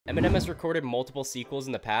Eminem has recorded multiple sequels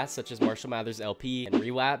in the past, such as Marshall Mathers LP and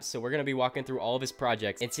Relapse, so we're going to be walking through all of his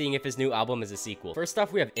projects and seeing if his new album is a sequel. First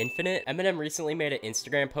off, we have Infinite. Eminem recently made an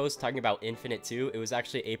Instagram post talking about Infinite 2. It was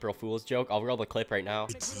actually April Fool's joke. I'll roll the clip right now.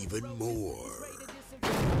 It's even more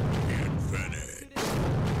Infinite.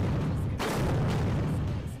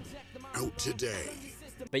 Out today.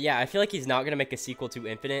 But yeah, I feel like he's not going to make a sequel to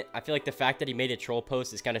Infinite. I feel like the fact that he made a troll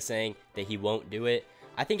post is kind of saying that he won't do it.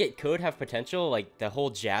 I think it could have potential. Like, the whole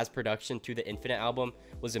jazz production to the Infinite album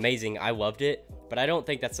was amazing. I loved it, but I don't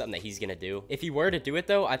think that's something that he's gonna do. If he were to do it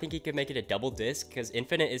though, I think he could make it a double disc, because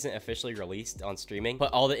Infinite isn't officially released on streaming.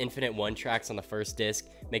 Put all the Infinite 1 tracks on the first disc,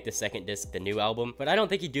 make the second disc the new album. But I don't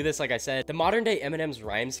think he'd do this. Like I said, the modern day Eminem's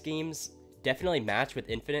rhyme schemes definitely match with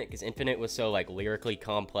Infinite, because Infinite was so like lyrically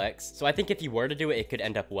complex. So I think if you were to do it, it could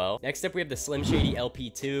end up well. Next up, we have the Slim Shady LP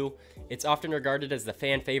 2. It's often regarded as the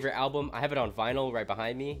fan favorite album. I have it on vinyl right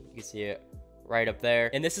behind me. You can see it right up there.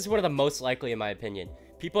 And this is one of the most likely, in my opinion.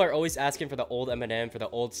 People are always asking for the old Eminem, for the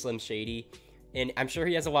old Slim Shady. And I'm sure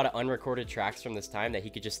he has a lot of unrecorded tracks from this time that he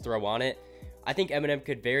could just throw on it. I think Eminem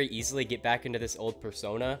could very easily get back into this old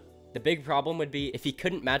persona. The big problem would be if he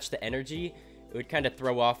couldn't match the energy, it would kind of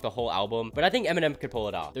throw off the whole album, but I think Eminem could pull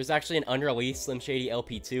it off. There's actually an unreleased Slim Shady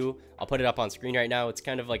LP 2. I'll put it up on screen right now. It's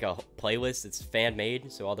kind of like a playlist. It's fan-made,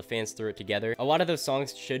 so all the fans threw it together. A lot of those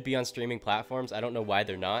songs should be on streaming platforms. I don't know why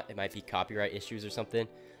they're not. It might be copyright issues or something.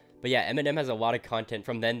 But yeah, Eminem has a lot of content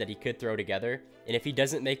from then that he could throw together. And if he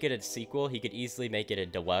doesn't make it a sequel, he could easily make it a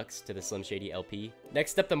deluxe to the Slim Shady LP.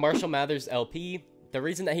 Next up, the Marshall Mathers LP. The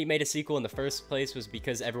reason that he made a sequel in the first place was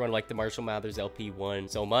because everyone liked the Marshall Mathers LP 1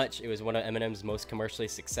 so much. It was one of Eminem's most commercially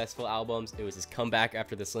successful albums. It was his comeback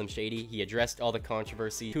after the Slim Shady. He addressed all the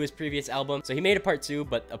controversy to his previous album. So he made a part 2,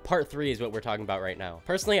 but a part 3 is what we're talking about right now.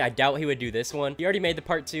 Personally, I doubt he would do this one. He already made the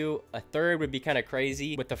part 2. A third would be kind of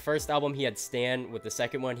crazy. With the first album, he had Stan. With the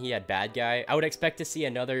second one, he had Bad Guy. I would expect to see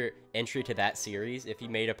another entry to that series if he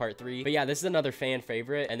made a part 3. But yeah, this is another fan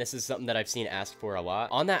favorite, and this is something that I've seen asked for a lot.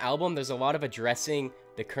 On that album, there's a lot of addressing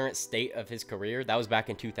the current state of his career. That was back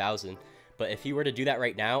in 2000. But if he were to do that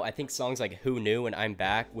right now, I think songs like Who Knew and I'm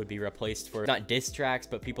Back would be replaced for not diss tracks,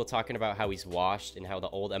 but people talking about how he's washed and how the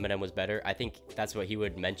old Eminem was better. I think that's what he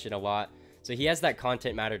would mention a lot. So he has that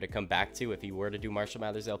content matter to come back to if he were to do Marshall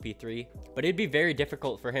Mathers LP 3. But it'd be very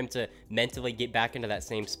difficult for him to mentally get back into that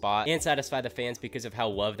same spot and satisfy the fans because of how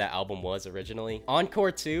loved that album was originally.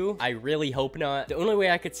 Encore 2, I really hope not. The only way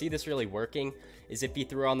I could see this really working is if he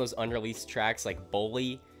threw on those unreleased tracks like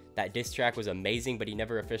Bully. That diss track was amazing, but he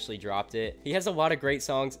never officially dropped it. He has a lot of great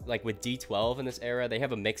songs, like with D12 in this era. They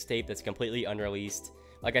have a mixtape that's completely unreleased.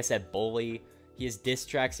 Like I said, Bully. He has diss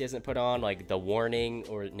tracks he hasn't put on, like The Warning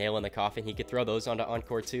or Nail in the Coffin. He could throw those onto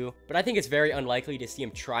Encore 2. But I think it's very unlikely to see him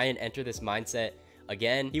try and enter this mindset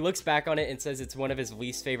again. He looks back on it and says it's one of his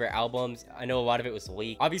least favorite albums. I know a lot of it was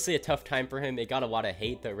leaked. Obviously a tough time for him. It got a lot of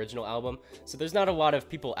hate, the original album. So there's not a lot of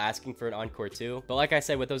people asking for an Encore 2. But like I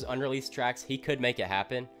said, with those unreleased tracks, he could make it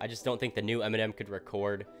happen. I just don't think the new Eminem could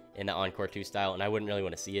record in the Encore 2 style, and I wouldn't really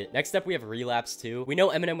want to see it. Next up, we have Relapse 2. We know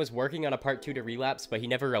Eminem was working on a part 2 to Relapse, but he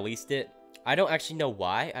never released it. I don't actually know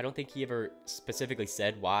why. I don't think he ever specifically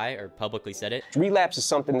said why or publicly said it. Relapse is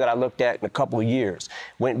something that I looked at in a couple of years,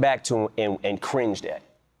 went back to him and cringed at.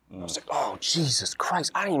 I was like, oh, Jesus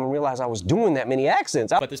Christ, I didn't even realize I was doing that many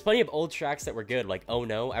accents. But there's plenty of old tracks that were good, like Oh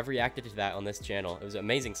No. I've reacted to that on this channel. It was an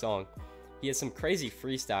amazing song. He has some crazy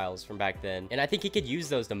freestyles from back then, and I think he could use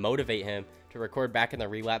those to motivate him to record back in the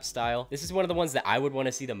Relapse style. This is one of the ones that I would want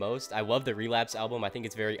to see the most. I love the Relapse album. I think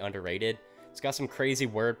it's very underrated. It's got some crazy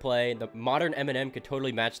wordplay. The modern Eminem could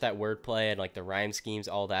totally match that wordplay and like the rhyme schemes,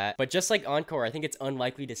 all that. But just like Encore, I think it's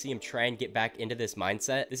unlikely to see him try and get back into this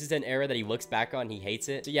mindset. This is an era that he looks back on, he hates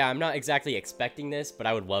it. So yeah, I'm not exactly expecting this, but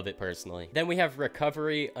I would love it personally. Then we have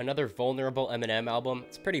Recovery, another vulnerable Eminem album.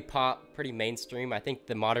 It's pretty pop, pretty mainstream. I think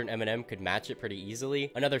the modern Eminem could match it pretty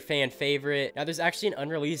easily. Another fan favorite. Now there's actually an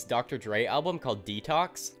unreleased Dr. Dre album called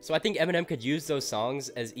Detox. So I think Eminem could use those songs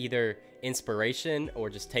as either inspiration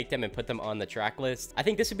or just take them and put them on the track list. I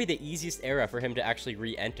think this would be the easiest era for him to actually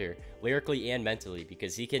re-enter lyrically and mentally,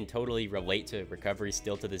 because he can totally relate to Recovery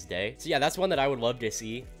still to this day. So yeah, that's one that I would love to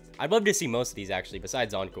see. I'd love to see most of these actually,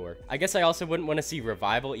 besides Encore. I guess I also wouldn't want to see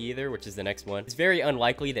Revival either, which is the next one. It's very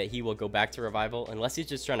unlikely that he will go back to Revival unless he's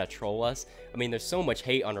just trying to troll us. I mean, there's so much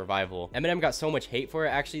hate on Revival. Eminem got so much hate for it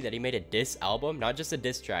actually that he made a diss album, not just a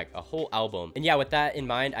diss track, a whole album. And yeah, with that in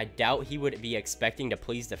mind, I doubt he would be expecting to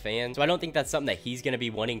please the fans. So I don't think that's something that he's going to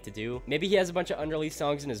be wanting to do. Maybe he has a bunch of unreleased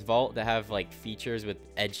songs in his vault that have like features with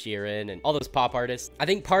Ed Sheeran and all those pop artists. I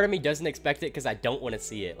think part of me doesn't expect it because I don't want to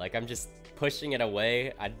see it. Like, I'm just pushing it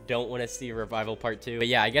away. I don't want to see Revival Part 2. But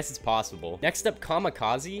yeah, I guess it's possible. Next up,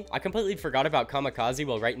 Kamikaze. I completely forgot about Kamikaze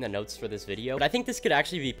while writing the notes for this video, but I think this could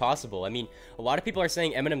actually be possible. I mean, a lot of people are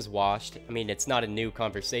saying Eminem's washed. I mean, it's not a new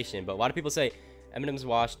conversation, but a lot of people say Eminem's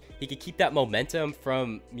washed. He could keep that momentum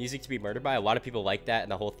from Music to Be Murdered By. A lot of people like that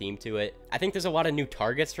and the whole theme to it. I think there's a lot of new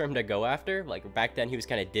targets for him to go after. Like back then he was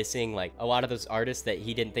kind of dissing like a lot of those artists that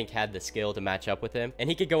he didn't think had the skill to match up with him. And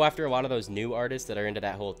he could go after a lot of those new artists that are into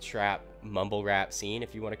that whole trap mumble rap scene,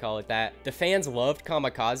 if you want to call it that. The fans loved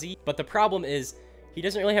Kamikaze, but the problem is he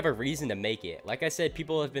doesn't really have a reason to make it. Like I said,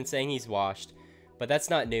 people have been saying he's washed, but that's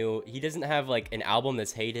not new. He doesn't have like an album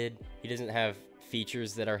that's hated. He doesn't have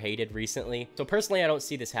features that are hated recently. So personally, I don't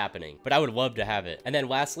see this happening, but I would love to have it. And then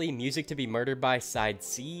lastly, Music to Be Murdered By side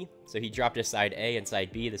C. So he dropped his side A and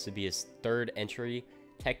side B. This would be his third entry.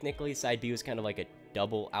 Technically, side B was kind of like a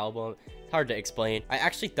double album. It's hard to explain. I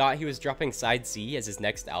actually thought he was dropping side C as his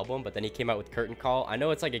next album, but then he came out with Curtain Call. I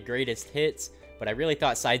know it's like a greatest hits, but I really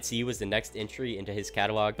thought side C was the next entry into his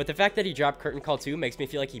catalog. But the fact that he dropped Curtain Call 2 makes me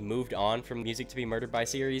feel like he moved on from Music to Be Murdered By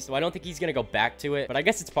series, so I don't think he's gonna go back to it, but I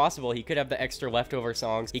guess it's possible. He could have the extra leftover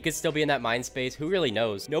songs. He could still be in that mind space. Who really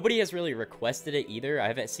knows? Nobody has really requested it either. I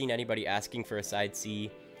haven't seen anybody asking for a side C.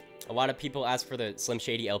 A lot of people ask for the Slim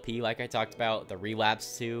Shady LP, like I talked about, the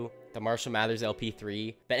Relapse 2, the Marshall Mathers LP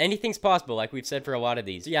 3, but anything's possible, like we've said for a lot of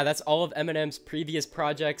these. So yeah, that's all of Eminem's previous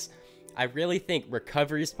projects. I really think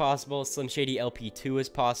Recovery is possible, Slim Shady LP 2 is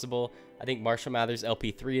possible, I think Marshall Mathers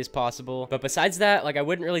LP 3 is possible, but besides that, like I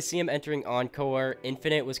wouldn't really see him entering Encore.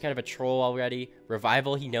 Infinite was kind of a troll already.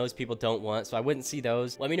 Revival, he knows people don't want, so I wouldn't see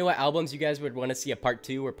those. Let me know what albums you guys would want to see a part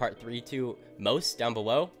 2 or part 3 to most down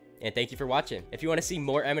below. And thank you for watching. If you want to see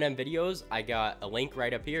more Eminem videos, I got a link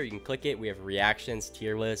right up here. You can click it. We have reactions,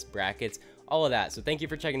 tier lists, brackets, all of that. So thank you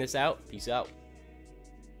for checking this out. Peace out.